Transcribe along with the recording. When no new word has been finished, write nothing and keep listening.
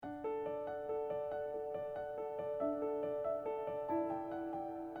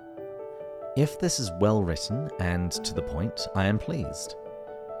If this is well written and to the point, I am pleased.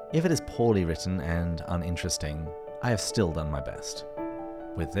 If it is poorly written and uninteresting, I have still done my best.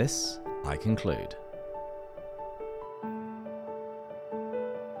 With this, I conclude.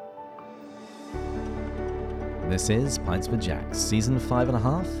 This is Pints with Jack, Season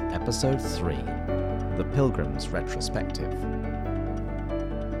 5.5, Episode 3, The Pilgrim's Retrospective.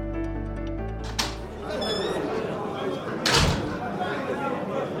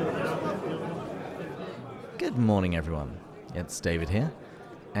 Good morning, everyone. It's David here,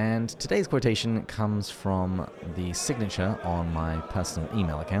 and today's quotation comes from the signature on my personal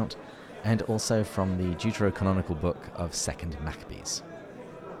email account, and also from the Deuterocanonical book of 2nd Maccabees.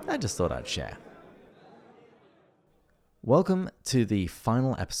 I just thought I'd share. Welcome to the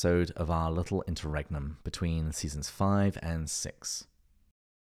final episode of our little interregnum between seasons 5 and 6.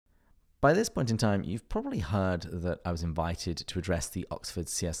 By this point in time, you've probably heard that I was invited to address the Oxford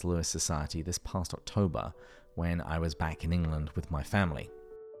C.S. Lewis Society this past October when I was back in England with my family.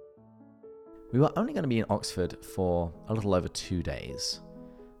 We were only going to be in Oxford for a little over 2 days.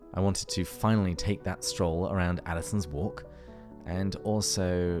 I wanted to finally take that stroll around Addison's Walk and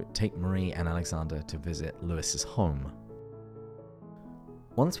also take Marie and Alexander to visit Lewis's home.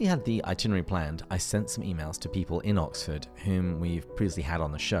 Once we had the itinerary planned, I sent some emails to people in Oxford whom we've previously had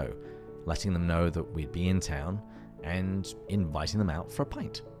on the show, letting them know that we'd be in town and inviting them out for a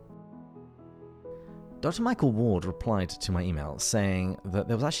pint. Dr. Michael Ward replied to my email saying that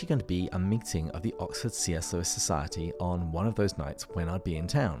there was actually going to be a meeting of the Oxford C.S. Lewis Society on one of those nights when I'd be in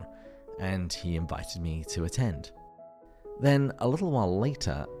town, and he invited me to attend. Then, a little while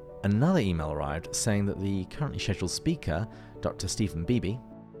later, another email arrived saying that the currently scheduled speaker, Dr. Stephen Beebe,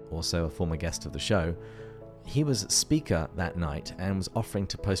 also a former guest of the show, he was speaker that night and was offering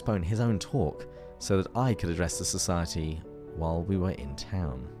to postpone his own talk so that I could address the society while we were in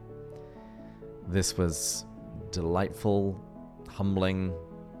town. This was delightful, humbling,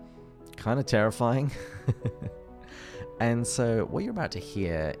 kind of terrifying. And so what you're about to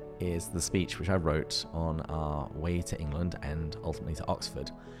hear is the speech which I wrote on our way to England and ultimately to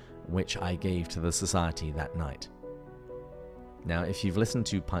Oxford, which I gave to the society that night. Now, if you've listened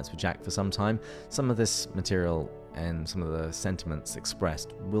to Pints with Jack for some time, some of this material and some of the sentiments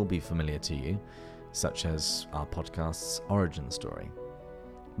expressed will be familiar to you, such as our podcast's origin story.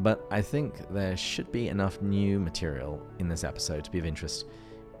 But I think there should be enough new material in this episode to be of interest,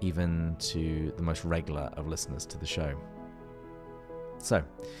 even to the most regular of listeners to the show. So,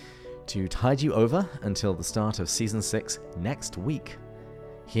 to tide you over until the start of Season 6 next week,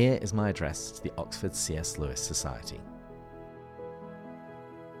 here is my address to the Oxford C.S. Lewis Society.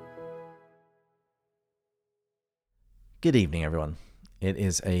 Good evening, everyone. It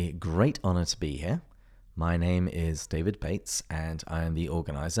is a great honour to be here. My name is David Bates, and I am the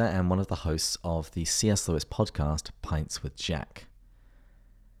organiser and one of the hosts of the C.S. Lewis podcast, Pints with Jack.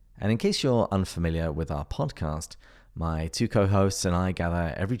 And in case you're unfamiliar with our podcast, my two co-hosts and I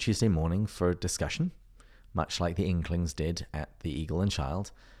gather every Tuesday morning for a discussion, much like the Inklings did at the Eagle and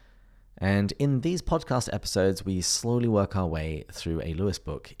Child. And in these podcast episodes, we slowly work our way through a Lewis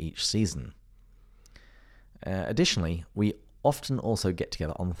book each season. Additionally, we often also get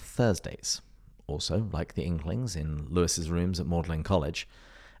together on Thursdays, also like the Inklings in Lewis's rooms at Magdalen College.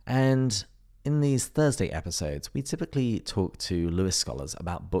 And in these Thursday episodes, we typically talk to Lewis scholars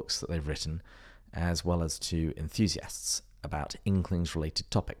about books that they've written, as well as to enthusiasts about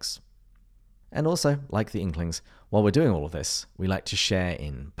Inklings-related topics. And also, like the Inklings, while we're doing all of this, we like to share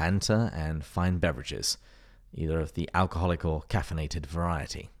in banter and fine beverages, either of the alcoholic or caffeinated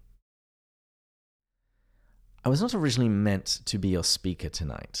variety. I was not originally meant to be your speaker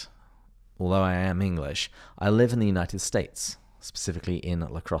tonight. Although I am English, I live in the United States, specifically in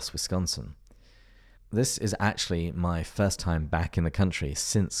La Crosse, Wisconsin. This is actually my first time back in the country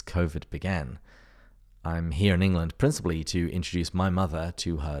since COVID began. I'm here in England principally to introduce my mother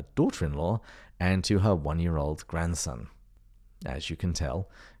to her daughter-in-law and to her 1-year-old grandson. As you can tell,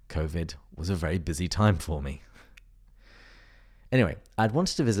 COVID was a very busy time for me. Anyway, I'd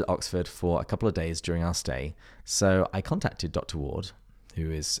wanted to visit Oxford for a couple of days during our stay, so I contacted Dr. Ward, who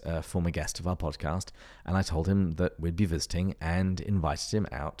is a former guest of our podcast, and I told him that we'd be visiting and invited him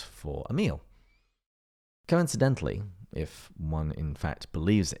out for a meal. Coincidentally, if one in fact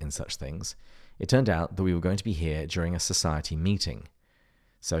believes in such things, it turned out that we were going to be here during a society meeting.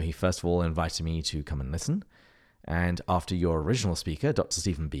 So he first of all invited me to come and listen, and after your original speaker, Dr.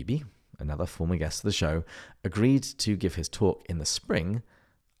 Stephen Beebe, another former guest of the show, agreed to give his talk in the spring,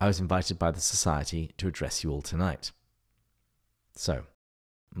 I was invited by the Society to address you all tonight. So,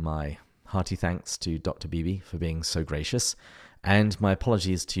 my hearty thanks to Dr. Beebe for being so gracious, and my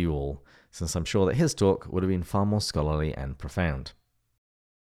apologies to you all since I'm sure that his talk would have been far more scholarly and profound.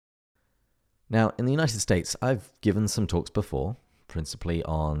 Now, in the United States, I've given some talks before, principally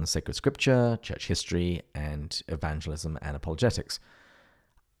on sacred scripture, church history, and evangelism and apologetics.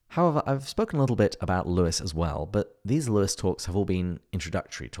 However, I've spoken a little bit about Lewis as well, but these Lewis talks have all been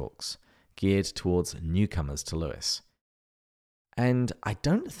introductory talks, geared towards newcomers to Lewis. And I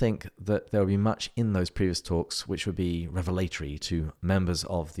don't think that there will be much in those previous talks which would be revelatory to members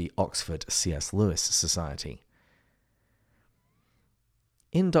of the Oxford C.S. Lewis Society.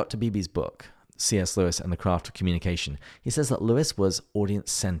 In Dr. Beebe's book, C.S. Lewis and the Craft of Communication, he says that Lewis was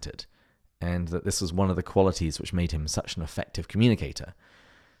audience-centered, and that this was one of the qualities which made him such an effective communicator.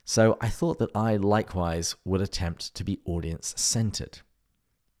 So I thought that I likewise would attempt to be audience-centered.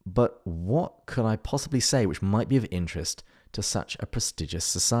 But what could I possibly say which might be of interest to such a prestigious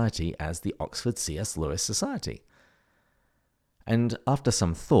society as the Oxford C.S. Lewis Society? And after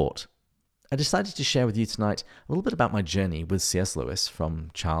some thought, I decided to share with you tonight a little bit about my journey with C.S. Lewis from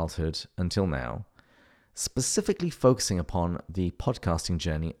childhood until now, specifically focusing upon the podcasting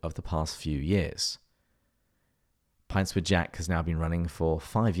journey of the past few years. Pints with Jack has now been running for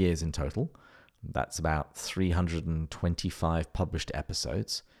 5 years in total. That's about 325 published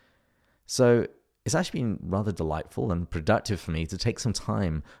episodes. So it's actually been rather delightful and productive for me to take some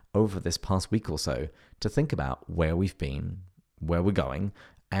time over this past week or so to think about where we've been, where we're going,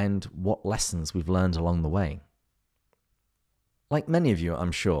 and what lessons we've learned along the way. Like many of you,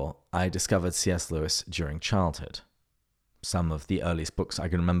 I'm sure, I discovered C.S. Lewis during childhood. Some of the earliest books I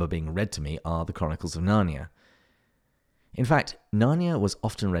can remember being read to me are the Chronicles of Narnia. In fact, Narnia was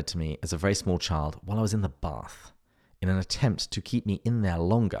often read to me as a very small child while I was in the bath, in an attempt to keep me in there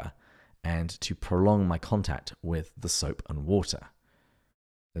longer and to prolong my contact with the soap and water.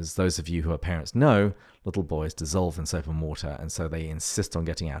 As those of you who are parents know, little boys dissolve in soap and water, and so they insist on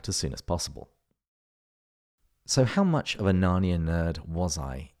getting out as soon as possible. So how much of a Narnia nerd was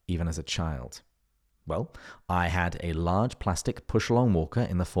I, even as a child? Well, I had a large plastic push-along walker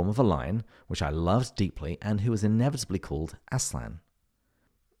in the form of a lion, which I loved deeply, and who was inevitably called Aslan.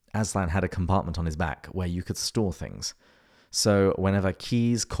 Aslan had a compartment on his back where you could store things. So whenever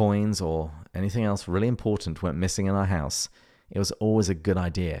keys, coins, or anything else really important went missing in our house, it was always a good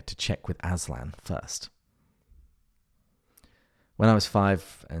idea to check with Aslan first. When I was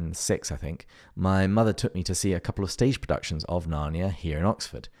 5 and 6, I think, my mother took me to see a couple of stage productions of Narnia here in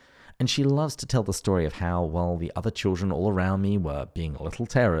Oxford, and she loves to tell the story of how, while the other children all around me were being little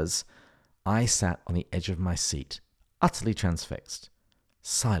terrors, I sat on the edge of my seat, utterly transfixed,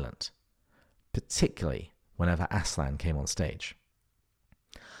 silent, particularly whenever Aslan came on stage.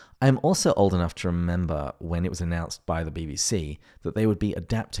 I am also old enough to remember when it was announced by the BBC that they would be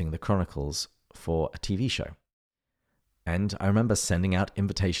adapting the Chronicles for a TV show. And I remember sending out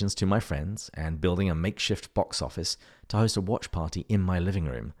invitations to my friends and building a makeshift box office to host a watch party in my living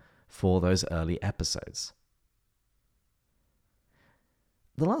room for those early episodes.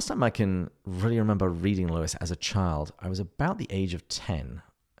 The last time I can really remember reading Lewis as a child, I was about the age of 10,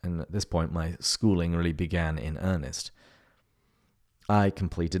 and at this point my schooling really began in earnest. I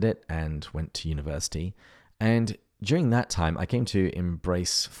completed it and went to university, and during that time I came to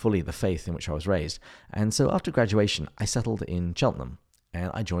embrace fully the faith in which I was raised, and so after graduation I settled in Cheltenham,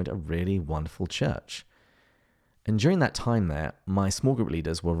 and I joined a really wonderful church. And during that time there, my small group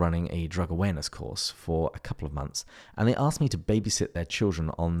leaders were running a drug awareness course for a couple of months, and they asked me to babysit their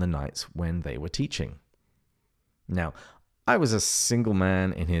children on the nights when they were teaching. Now, I was a single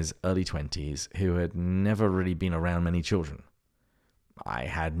man in his early 20s who had never really been around many children. I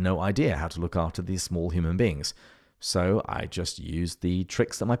had no idea how to look after these small human beings, so I just used the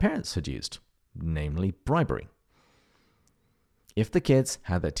tricks that my parents had used, namely bribery. If the kids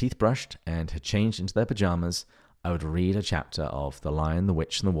had their teeth brushed and had changed into their pajamas, I would read a chapter of The Lion, the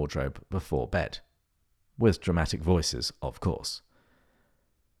Witch, and the Wardrobe before bed. With dramatic voices, of course.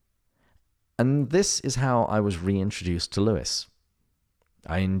 And this is how I was reintroduced to Lewis.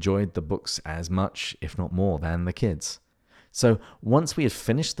 I enjoyed the books as much, if not more, than the kids. So once we had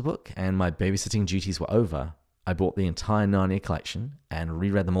finished the book and my babysitting duties were over, I bought the entire Narnia collection and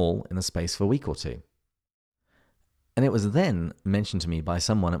reread them all in the space of a week or two. And it was then mentioned to me by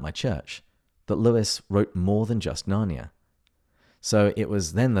someone at my church that Lewis wrote more than just Narnia. So it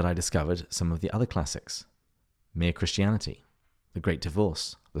was then that I discovered some of the other classics: Mere Christianity, The Great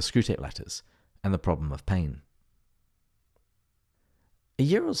Divorce, The Screwtape Letters, and The Problem of Pain. A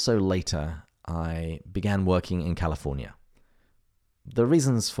year or so later, I began working in California. The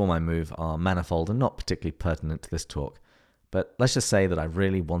reasons for my move are manifold and not particularly pertinent to this talk, but let's just say that I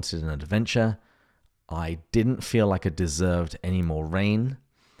really wanted an adventure. I didn't feel like I deserved any more rain.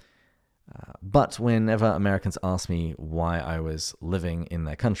 But whenever Americans ask me why I was living in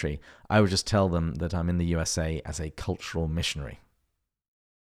their country, I would just tell them that I'm in the USA as a cultural missionary.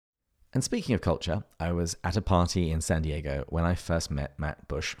 And speaking of culture, I was at a party in San Diego when I first met Matt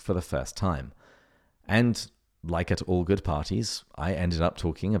Bush for the first time. And like at all good parties, I ended up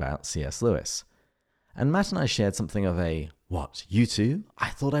talking about C.S. Lewis. And Matt and I shared something of a, "What, you too? I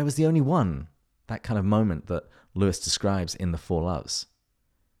thought I was the only one." That kind of moment that Lewis describes in The Four Loves.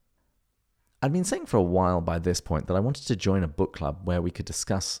 I'd been saying for a while by this point that I wanted to join a book club where we could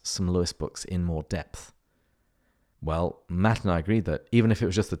discuss some Lewis books in more depth. Well, Matt and I agreed that even if it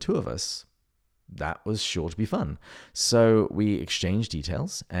was just the two of us, that was sure to be fun. So we exchanged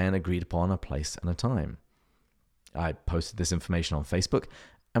details and agreed upon a place and a time. I posted this information on Facebook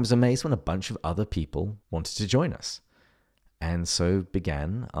and was amazed when a bunch of other people wanted to join us. And so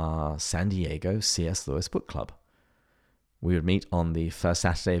began our San Diego C.S. Lewis Book Club. We would meet on the first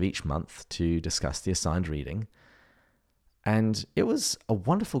Saturday of each month to discuss the assigned reading. And it was a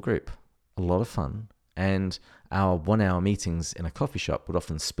wonderful group, a lot of fun, and our 1-hour meetings in a coffee shop would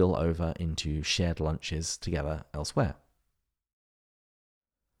often spill over into shared lunches together elsewhere.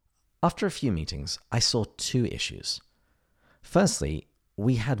 After a few meetings, I saw two issues. Firstly,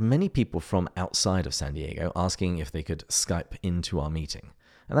 we had many people from outside of San Diego asking if they could Skype into our meeting,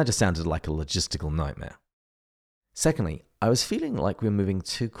 and that just sounded like a logistical nightmare. Secondly, I was feeling like we were moving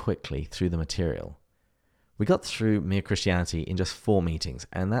too quickly through the material. We got through Mere Christianity in just 4 meetings,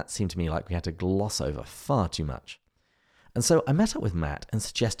 and that seemed to me like we had to gloss over far too much. And so I met up with Matt and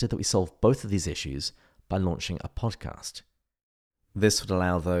suggested that we solve both of these issues by launching a podcast. This would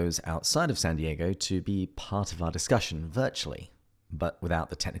allow those outside of San Diego to be part of our discussion virtually, but without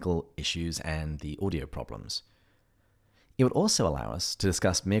the technical issues and the audio problems. It would also allow us to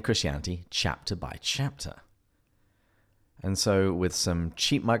discuss Mere Christianity chapter by chapter. And so with some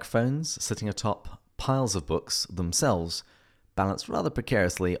cheap microphones sitting atop piles of books themselves, balanced rather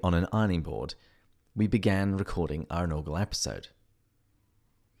precariously on an ironing board, we began recording our inaugural episode.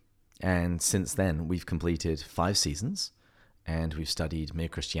 And since then, we've completed 5 seasons, and we've studied Mere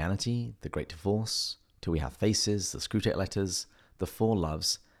Christianity, The Great Divorce, Till We Have Faces, The Screwtape Letters, The Four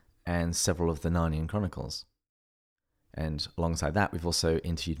Loves, and several of the Narnian Chronicles. And alongside that, we've also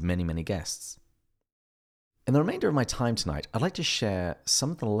interviewed many, many guests. In the remainder of my time tonight, I'd like to share some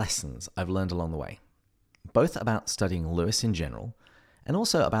of the lessons I've learned along the way, both about studying Lewis in general, and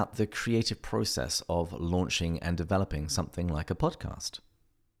also about the creative process of launching and developing something like a podcast.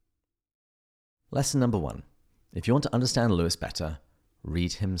 Lesson number 1. If you want to understand Lewis better,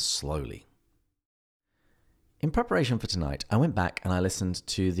 read him slowly. In preparation for tonight, I went back and I listened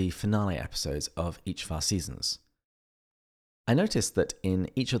to the finale episodes of each of our seasons. I noticed that in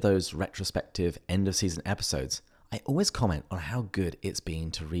each of those retrospective end-of-season episodes, I always comment on how good it's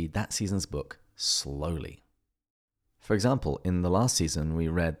been to read that season's book slowly. For example, in the last season, we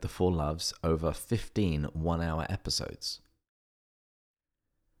read The Four Loves over 15 one-hour episodes.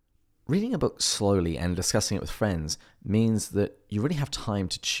 Reading a book slowly and discussing it with friends means that you really have time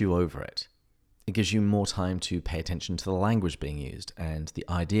to chew over it. It gives you more time to pay attention to the language being used and the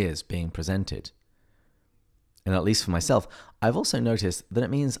ideas being presented. And at least for myself, I've also noticed that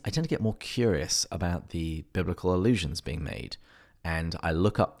it means I tend to get more curious about the biblical allusions being made, and I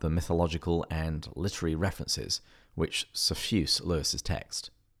look up the mythological and literary references which suffuse Lewis's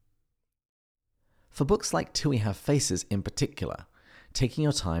text. For books like Till We Have Faces in particular, taking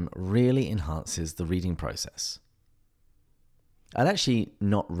your time really enhances the reading process. I'd actually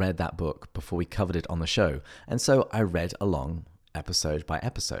not read that book before we covered it on the show, and so I read along episode by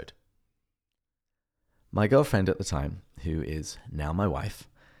episode. My girlfriend at the time, who is now my wife,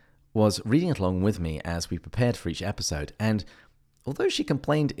 was reading it along with me as we prepared for each episode, and although she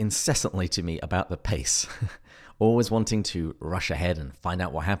complained incessantly to me about the pace, always wanting to rush ahead and find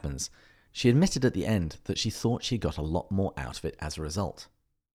out what happens, she admitted at the end that she thought she got a lot more out of it as a result.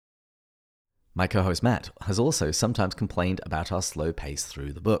 My co-host Matt has also sometimes complained about our slow pace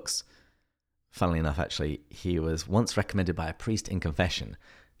through the books. Funnily enough, actually, he was once recommended by a priest in confession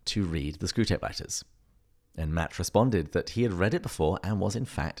to read the Screwtape Letters. And Matt responded that he had read it before and was in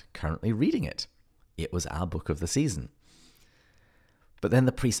fact currently reading it. It was our book of the season. But then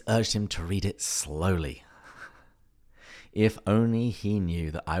the priest urged him to read it slowly. If only he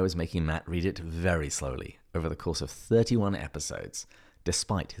knew that I was making Matt read it very slowly over the course of 31 episodes,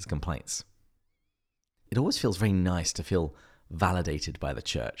 despite his complaints. It always feels very nice to feel validated by the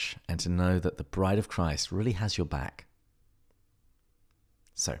church and to know that the bride of Christ really has your back.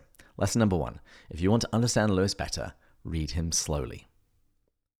 So, lesson number 1. If you want to understand Lewis better, read him slowly.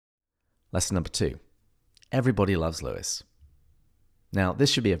 Lesson number 2. Everybody loves Lewis. Now, this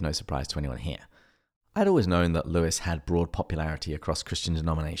should be of no surprise to anyone here. I'd always known that Lewis had broad popularity across Christian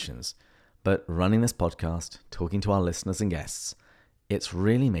denominations, but running this podcast, talking to our listeners and guests, it's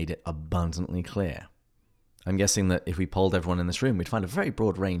really made it abundantly clear. I'm guessing that if we polled everyone in this room, we'd find a very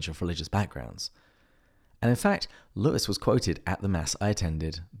broad range of religious backgrounds. And in fact, Lewis was quoted at the Mass I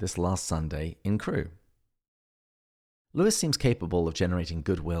attended this last Sunday in Crewe. Lewis seems capable of generating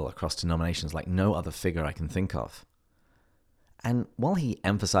goodwill across denominations like no other figure I can think of. And while he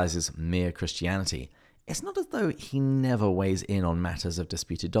emphasizes mere Christianity, it's not as though he never weighs in on matters of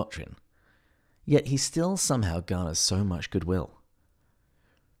disputed doctrine. Yet he still somehow garners so much goodwill.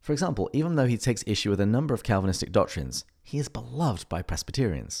 For example, even though he takes issue with a number of Calvinistic doctrines, he is beloved by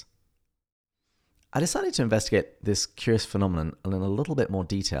Presbyterians. I decided to investigate this curious phenomenon in a little bit more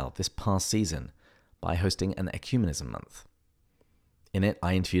detail this past season by hosting an Ecumenism Month. In it,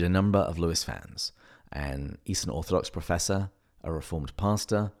 I interviewed a number of Lewis fans, an Eastern Orthodox professor, a Reformed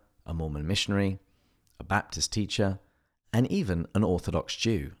pastor, a Mormon missionary, a Baptist teacher, and even an Orthodox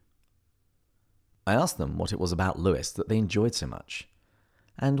Jew. I asked them what it was about Lewis that they enjoyed so much,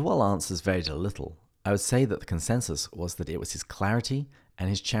 and while answers varied a little, I would say that the consensus was that it was his clarity and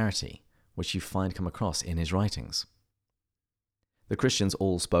his charity, which you find come across in his writings. The Christians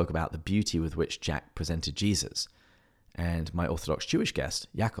all spoke about the beauty with which Jack presented Jesus, and my Orthodox Jewish guest,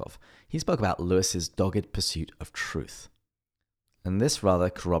 Yaakov, he spoke about Lewis's dogged pursuit of truth. And this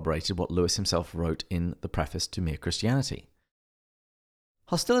rather corroborated what Lewis himself wrote in the preface to Mere Christianity.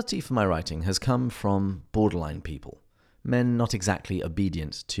 Hostility for my writing has come from borderline people, men not exactly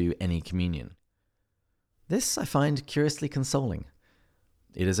obedient to any communion. This I find curiously consoling.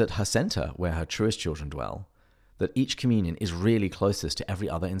 It is at her centre, where her truest children dwell, that each communion is really closest to every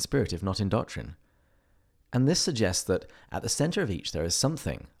other in spirit, if not in doctrine. And this suggests that at the centre of each there is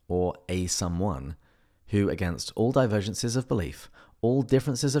something, or a someone, who, against all divergences of belief, all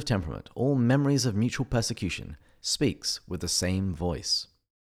differences of temperament, all memories of mutual persecution, speaks with the same voice.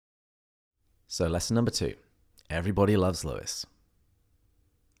 So lesson number 2, everybody loves Lewis.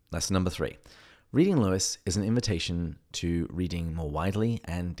 Lesson number 3, reading Lewis is an invitation to reading more widely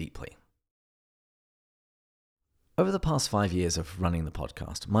and deeply. Over the past 5 years of running the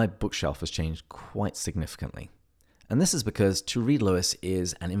podcast, my bookshelf has changed quite significantly. And this is because to read Lewis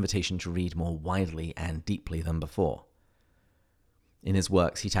is an invitation to read more widely and deeply than before. In his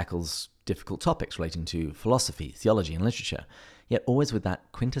works, he tackles difficult topics relating to philosophy, theology, and literature, yet always with that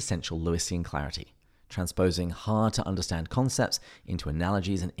quintessential Lewisian clarity, transposing hard-to-understand concepts into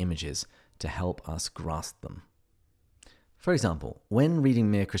analogies and images to help us grasp them. For example, when reading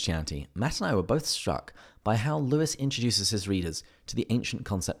Mere Christianity, Matt and I were both struck by how Lewis introduces his readers to the ancient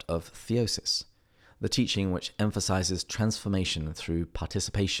concept of theosis, the teaching which emphasizes transformation through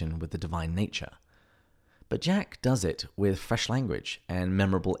participation with the divine nature. But Jack does it with fresh language and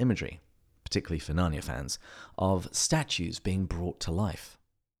memorable imagery, particularly for Narnia fans, of statues being brought to life.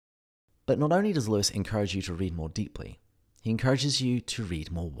 But not only does Lewis encourage you to read more deeply, he encourages you to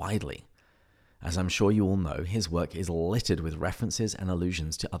read more widely. As I'm sure you all know, his work is littered with references and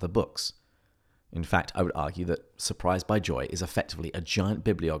allusions to other books. In fact, I would argue that Surprised by Joy is effectively a giant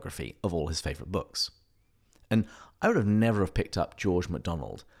bibliography of all his favourite books. And I would have never have picked up George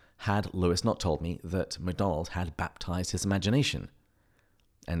MacDonald had Lewis not told me that MacDonald had baptized his imagination.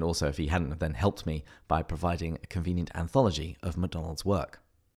 And also if he hadn't then helped me by providing a convenient anthology of MacDonald's work.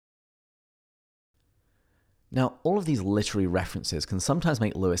 Now, all of these literary references can sometimes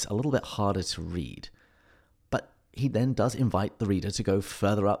make Lewis a little bit harder to read, but he then does invite the reader to go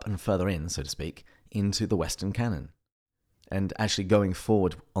further up and further in, so to speak, into the Western canon. And actually going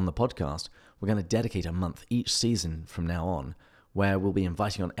forward on the podcast, we're going to dedicate a month each season from now on, where we'll be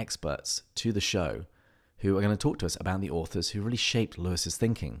inviting on experts to the show who are going to talk to us about the authors who really shaped Lewis's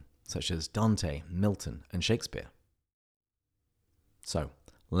thinking, such as Dante, Milton, and Shakespeare. So,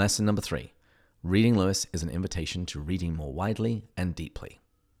 lesson number 3. Reading Lewis is an invitation to reading more widely and deeply.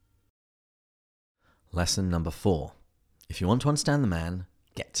 Lesson number 4. If you want to understand the man,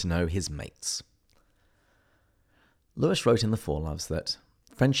 get to know his mates. Lewis wrote in The Four Loves that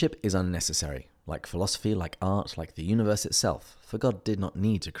friendship is unnecessary, like philosophy, like art, like the universe itself, for God did not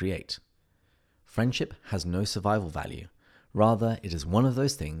need to create. Friendship has no survival value. Rather, it is one of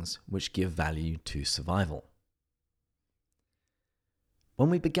those things which give value to survival. When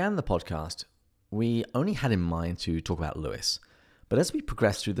we began the podcast, we only had in mind to talk about Lewis, but as we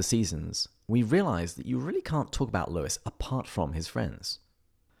progressed through the seasons, we realized that you really can't talk about Lewis apart from his friends.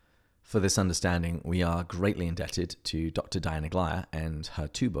 For this understanding, we are greatly indebted to Dr. Diana Glyer and her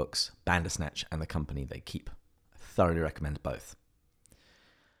 2 books, Bandersnatch and The Company They Keep. I thoroughly recommend both.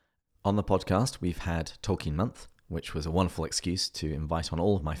 On the podcast, we've had Tolkien Month, which was a wonderful excuse to invite on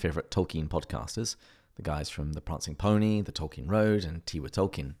all of my favourite Tolkien podcasters, the guys from The Prancing Pony, The Tolkien Road, and Tea with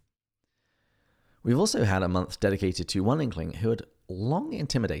Tolkien. We've also had a month dedicated to one Inkling who had long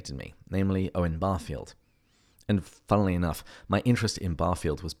intimidated me, namely Owen Barfield. And funnily enough, my interest in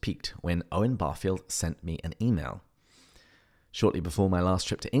Barfield was piqued when Owen Barfield sent me an email. Shortly before my last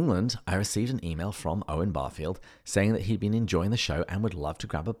trip to England, I received an email from Owen Barfield saying that he'd been enjoying the show and would love to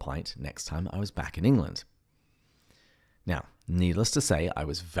grab a pint next time I was back in England. Now, needless to say, I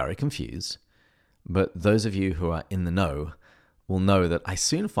was very confused, but those of you who are in the know will know that I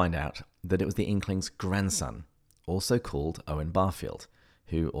soon find out that it was the Inkling's grandson, also called Owen Barfield,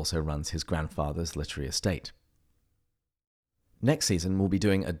 who also runs his grandfather's literary estate. Next season, we'll be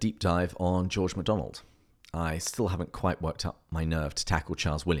doing a deep dive on George MacDonald. I still haven't quite worked up my nerve to tackle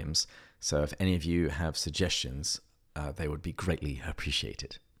Charles Williams, so if any of you have suggestions, they would be greatly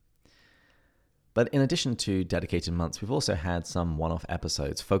appreciated. But in addition to dedicated months, we've also had some one-off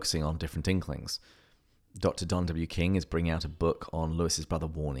episodes focusing on different Inklings. Dr. Don W. King is bringing out a book on Lewis's brother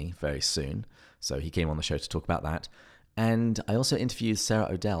Warnie very soon, so he came on the show to talk about that. And I also interviewed Sarah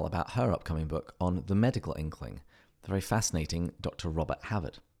Odell about her upcoming book on the medical Inkling, the very fascinating Dr. Robert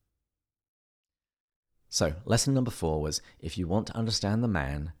Havard. So, lesson number 4 was, if you want to understand the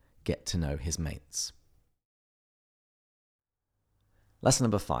man, get to know his mates. Lesson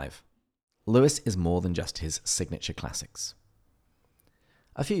number 5. Lewis is more than just his signature classics.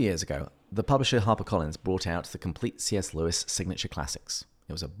 A few years ago, the publisher HarperCollins brought out the complete C.S. Lewis signature classics.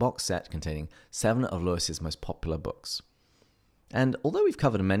 It was a box set containing 7 of Lewis's most popular books. And although we've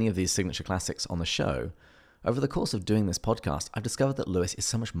covered many of these signature classics on the show, over the course of doing this podcast, I've discovered that Lewis is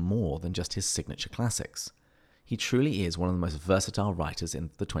so much more than just his signature classics. He truly is one of the most versatile writers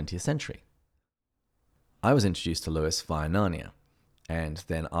in the 20th century. I was introduced to Lewis via Narnia, and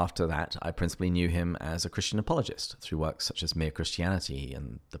then after that, I principally knew him as a Christian apologist through works such as Mere Christianity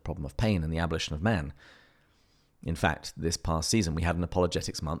and The Problem of Pain and the Abolition of Man. In fact, this past season, we had an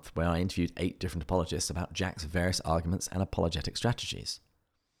apologetics month where I interviewed 8 different apologists about Jack's various arguments and apologetic strategies.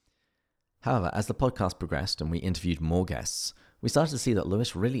 However, as the podcast progressed and we interviewed more guests, we started to see that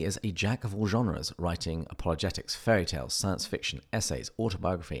Lewis really is a jack of all genres, writing apologetics, fairy tales, science fiction, essays,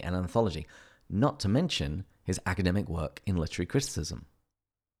 autobiography, and anthology, not to mention his academic work in literary criticism.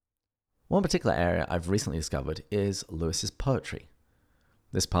 One particular area I've recently discovered is Lewis's poetry.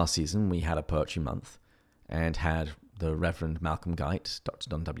 This past season, we had a poetry month and had the Reverend Malcolm Guite, Dr.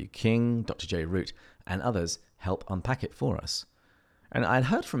 Don W. King, Dr. Jerry Root, and others help unpack it for us. And I'd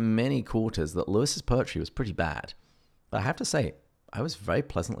heard from many quarters that Lewis's poetry was pretty bad, but I have to say, I was very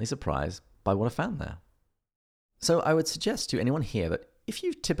pleasantly surprised by what I found there. So I would suggest to anyone here that if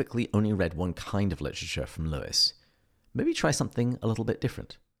you've typically only read one kind of literature from Lewis, maybe try something a little bit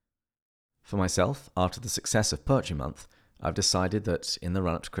different. For myself, after the success of Poetry Month, I've decided that in the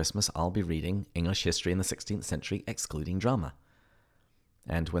run-up to Christmas, I'll be reading English history in the 16th century, excluding drama.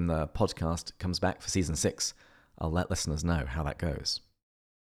 And when the podcast comes back for season 6, I'll let listeners know how that goes.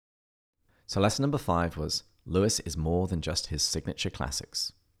 So lesson number 5 was, Lewis is more than just his signature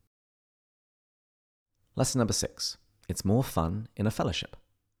classics. Lesson number 6, it's more fun in a fellowship.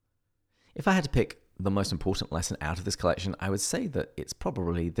 If I had to pick the most important lesson out of this collection, I would say that it's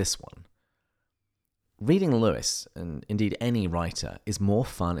probably this one. Reading Lewis, and indeed any writer, is more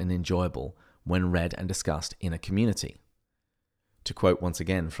fun and enjoyable when read and discussed in a community. To quote once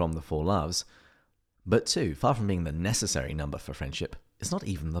again from The Four Loves, but 2, far from being the necessary number for friendship, is not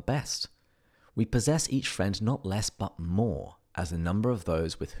even the best. We possess each friend not less but more, as the number of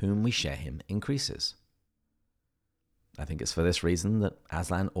those with whom we share him increases. I think it's for this reason that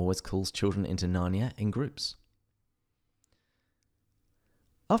Aslan always calls children into Narnia in groups.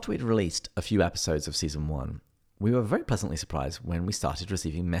 After we'd released a few episodes of Season 1, we were very pleasantly surprised when we started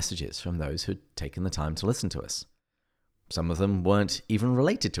receiving messages from those who'd taken the time to listen to us. Some of them weren't even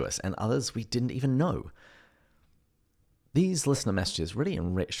related to us, and others we didn't even know. These listener messages really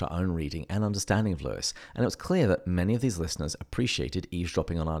enriched our own reading and understanding of Lewis, and it was clear that many of these listeners appreciated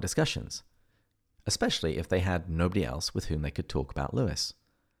eavesdropping on our discussions, especially if they had nobody else with whom they could talk about Lewis.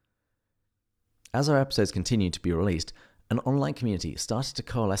 As our episodes continued to be released, an online community started to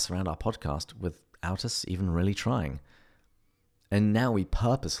coalesce around our podcast without us even really trying. And now we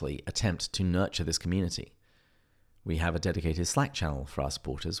purposely attempt to nurture this community. We have a dedicated Slack channel for our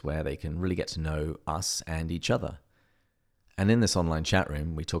supporters where they can really get to know us and each other. And in this online chat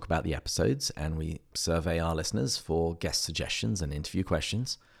room, we talk about the episodes and we survey our listeners for guest suggestions and interview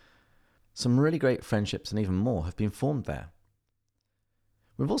questions. Some really great friendships and even more have been formed there.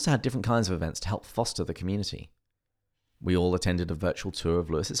 We've also had different kinds of events to help foster the community. We all attended a virtual tour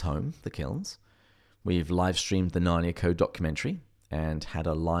of Lewis's home, the Kilns. We've live streamed the Narnia Code documentary and had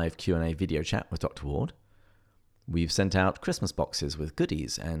a live Q&A video chat with Dr. Ward. We've sent out Christmas boxes with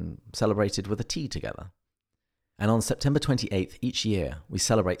goodies and celebrated with a tea together. And on September 28th each year, we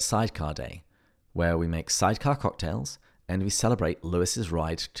celebrate Sidecar Day, where we make sidecar cocktails and we celebrate Lewis's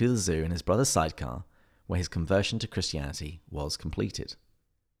ride to the zoo in his brother's sidecar, where his conversion to Christianity was completed.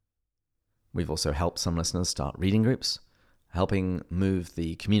 We've also helped some listeners start reading groups, helping move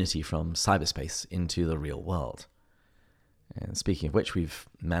the community from cyberspace into the real world. And speaking of which, we've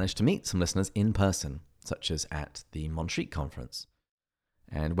managed to meet some listeners in person, such as at the Montreat conference.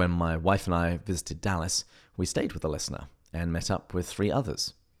 And when my wife and I visited Dallas, we stayed with a listener and met up with 3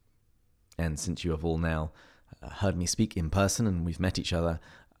 others. And since you have all now heard me speak in person and we've met each other,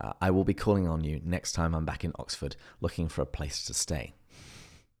 I will be calling on you next time I'm back in Oxford looking for a place to stay.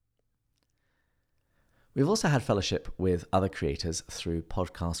 We've also had fellowship with other creators through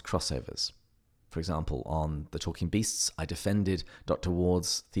podcast crossovers. For example, on The Talking Beasts, I defended Dr.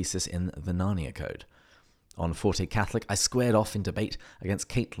 Ward's thesis in the Narnia Code. On Forte Catholic, I squared off in debate against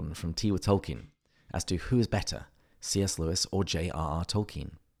Caitlin from Tea with Tolkien as to who is better, C.S. Lewis or J.R.R.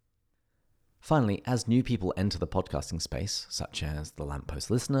 Tolkien. Finally, as new people enter the podcasting space, such as the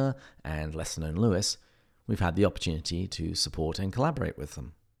Lamppost Listener and Lesser Known Lewis, we've had the opportunity to support and collaborate with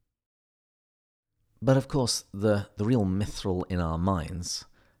them. But of course, the real mithril in our minds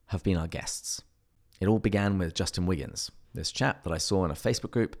have been our guests. It all began with Justin Wiggins, this chap that I saw in a Facebook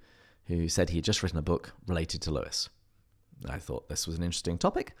group who said he had just written a book related to Lewis. I thought this was an interesting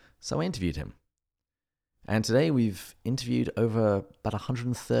topic, so I interviewed him. And today we've interviewed over about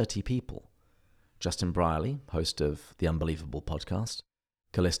 130 people. Justin Brierley, host of The Unbelievable podcast,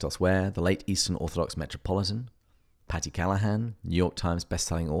 Callistos Ware, the late Eastern Orthodox Metropolitan, Patty Callahan, New York Times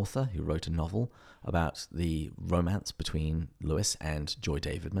bestselling author who wrote a novel about the romance between Lewis and Joy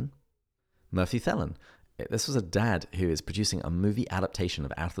Davidman, Murphy Thelen. This was a dad who is producing a movie adaptation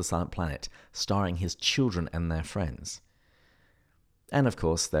of Out of the Silent Planet starring his children and their friends. And of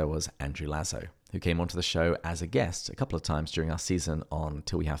course, there was Andrew Lazo, who came onto the show as a guest a couple of times during our season on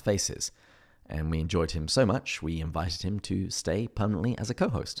Till We Have Faces. And we enjoyed him so much, we invited him to stay permanently as a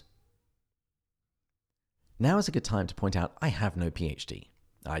co-host. Now is a good time to point out I have no PhD.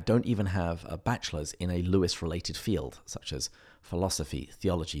 I don't even have a bachelor's in a Lewis-related field, such as philosophy,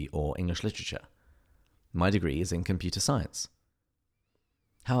 theology, or English literature. My degree is in computer science.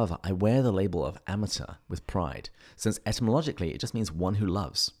 However, I wear the label of amateur with pride, since etymologically it just means one who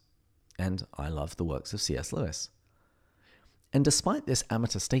loves. And I love the works of C.S. Lewis. And despite this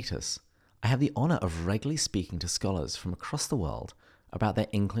amateur status, I have the honour of regularly speaking to scholars from across the world about their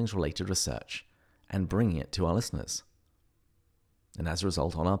Inklings-related research and bringing it to our listeners. And as a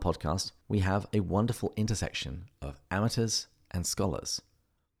result, on our podcast, we have a wonderful intersection of amateurs and scholars.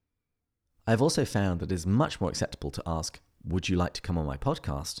 I've also found that it is much more acceptable to ask, would you like to come on my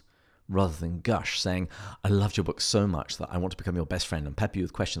podcast, rather than gush, saying, I loved your book so much that I want to become your best friend and pepper you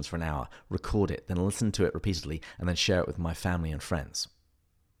with questions for an hour, record it, then listen to it repeatedly, and then share it with my family and friends.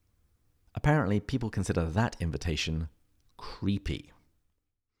 Apparently, people consider that invitation creepy.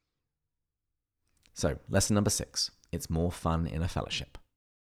 So, lesson number 6. It's more fun in a fellowship.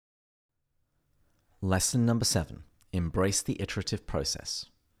 Lesson number 7. Embrace the iterative process.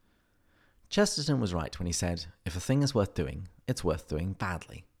 Chesterton was right when he said, if a thing is worth doing, it's worth doing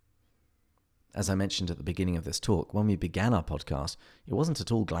badly. As I mentioned at the beginning of this talk, when we began our podcast, it wasn't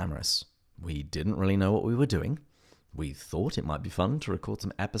at all glamorous. We didn't really know what we were doing. We thought it might be fun to record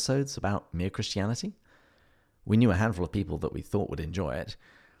some episodes about mere Christianity. We knew a handful of people that we thought would enjoy it.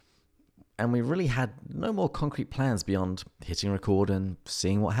 And we really had no more concrete plans beyond hitting record and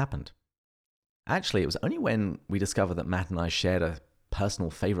seeing what happened. Actually, it was only when we discovered that Matt and I shared a personal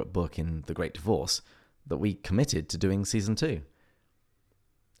favourite book in The Great Divorce that we committed to doing season 2.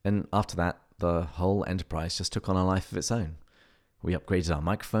 And after that, the whole enterprise just took on a life of its own. We upgraded our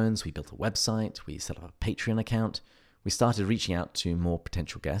microphones, we built a website, we set up a Patreon account, we started reaching out to more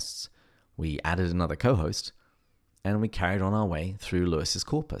potential guests, we added another co-host, and we carried on our way through Lewis's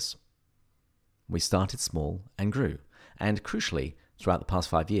corpus. We started small and grew, and crucially, throughout the past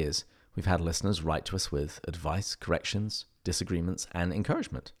 5 years, we've had listeners write to us with advice, corrections, disagreements, and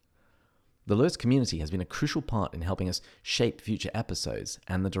encouragement. The Lewis community has been a crucial part in helping us shape future episodes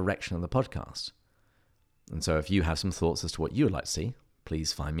and the direction of the podcast. And so if you have some thoughts as to what you would like to see,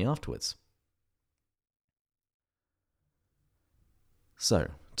 please find me afterwards. So,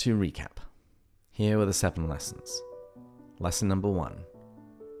 to recap, here were the 7 lessons. Lesson number 1.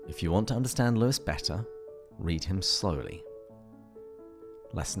 If you want to understand Lewis better, read him slowly.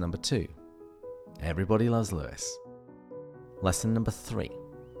 Lesson number 2. Everybody loves Lewis. Lesson number 3.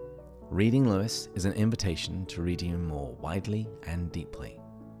 Reading Lewis is an invitation to read him more widely and deeply.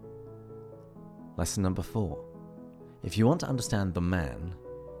 Lesson number 4. If you want to understand the man,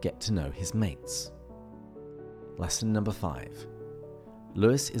 get to know his mates. Lesson number 5.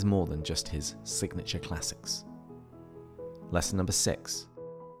 Lewis is more than just his signature classics. Lesson number 6.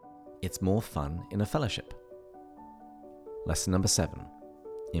 It's more fun in a fellowship. Lesson number 7.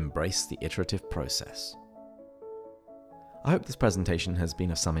 Embrace the iterative process. I hope this presentation has been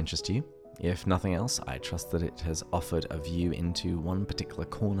of some interest to you. If nothing else, I trust that it has offered a view into one particular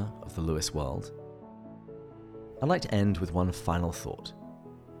corner of the Lewis world. I'd like to end with one final thought.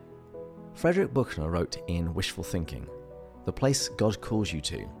 Frederick Buechner wrote in Wishful Thinking, "The place God calls you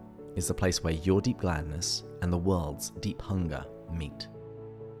to is the place where your deep gladness and the world's deep hunger meet."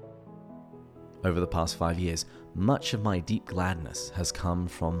 Over the past 5 years, much of my deep gladness has come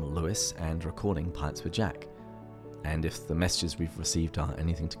from Lewis and recording Pints with Jack. And if the messages we've received are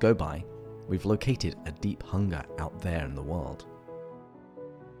anything to go by, we've located a deep hunger out there in the world.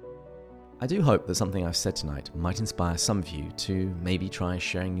 I do hope that something I've said tonight might inspire some of you to maybe try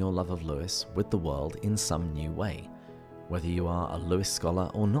sharing your love of Lewis with the world in some new way, whether you are a Lewis scholar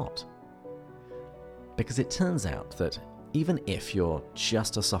or not. Because it turns out that even if you're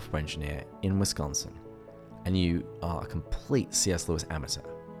just a software engineer in Wisconsin and you are a complete C.S. Lewis amateur,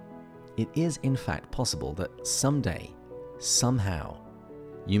 it is in fact possible that someday, somehow,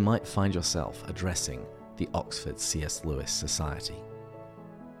 you might find yourself addressing the Oxford C.S. Lewis Society.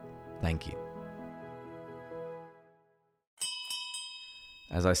 Thank you.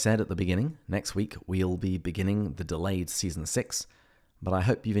 As I said at the beginning, next week we'll be beginning the delayed Season 6, but I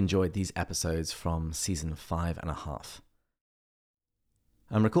hope you've enjoyed these episodes from Season 5.5.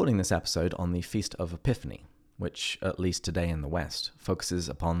 I'm recording this episode on the Feast of Epiphany, which, at least today in the West, focuses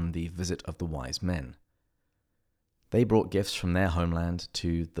upon the visit of the wise men. They brought gifts from their homeland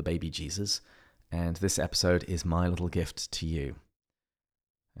to the baby Jesus, and this episode is my little gift to you.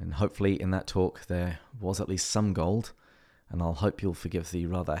 And hopefully in that talk there was at least some gold, and I'll hope you'll forgive the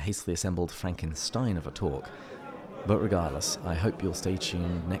rather hastily assembled Frankenstein of a talk. But regardless, I hope you'll stay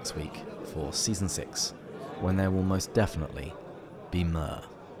tuned next week for Season 6, when there will most definitely be myrrh.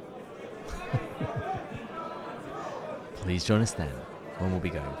 Please join us then, when we'll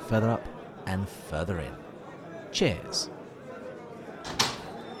be going further up and further in. Cheers!